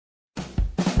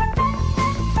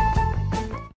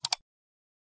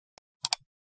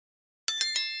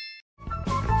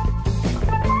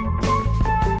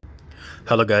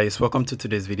Hello guys, welcome to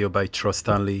today's video by Trust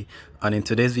Stanley. And in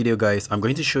today's video guys, I'm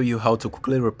going to show you how to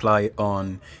quickly reply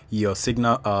on your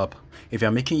Signal app. If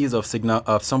you're making use of Signal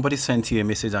app, somebody sent you a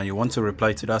message and you want to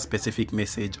reply to that specific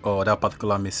message or that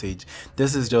particular message.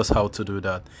 This is just how to do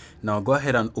that. Now go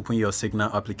ahead and open your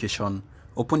Signal application.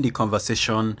 Open the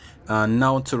conversation, and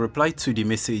now to reply to the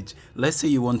message, let's say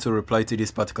you want to reply to this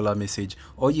particular message,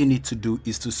 all you need to do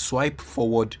is to swipe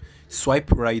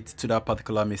right to that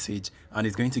particular message, and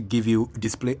it's going to give you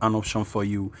display an option for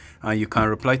you, and you can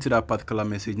reply to that particular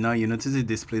message. Now you notice it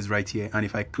displays right here, and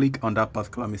if I click on that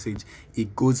particular message,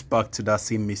 it goes back to that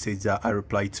same message that I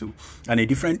replied to. And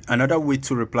another way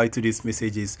to reply to this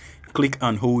message is click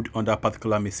and hold on that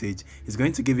particular message. It's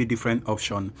going to give you different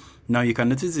option. Now you can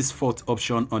notice this fourth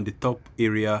option on the top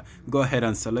area. Go ahead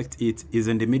and select it. Is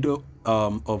in the middle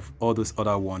of all those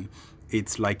other one.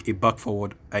 It's like a back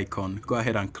forward icon. Go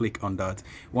ahead and click on that.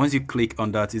 Once you click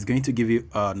on that, it's going to give you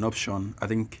an option. I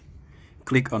think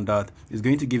click on that. It's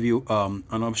going to give you an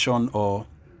option or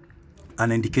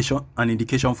an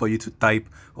indication for you to type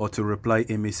or to reply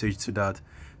a message to that.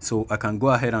 So I can go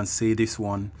ahead and say this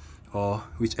one or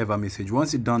whichever message.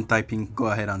 Once you're done typing, go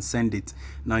ahead and send it.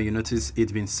 Now you notice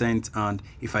it's been sent, and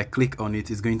if I click on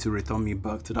it, it's going to return me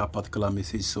back to that particular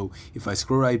message. So if I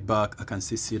scroll right back, I can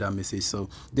still see that message. So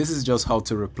this is just how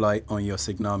to reply on your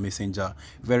Signal Messenger.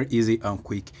 Very easy and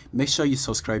quick. Make sure you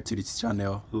subscribe to this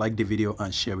channel, like the video,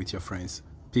 and share with your friends.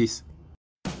 Peace.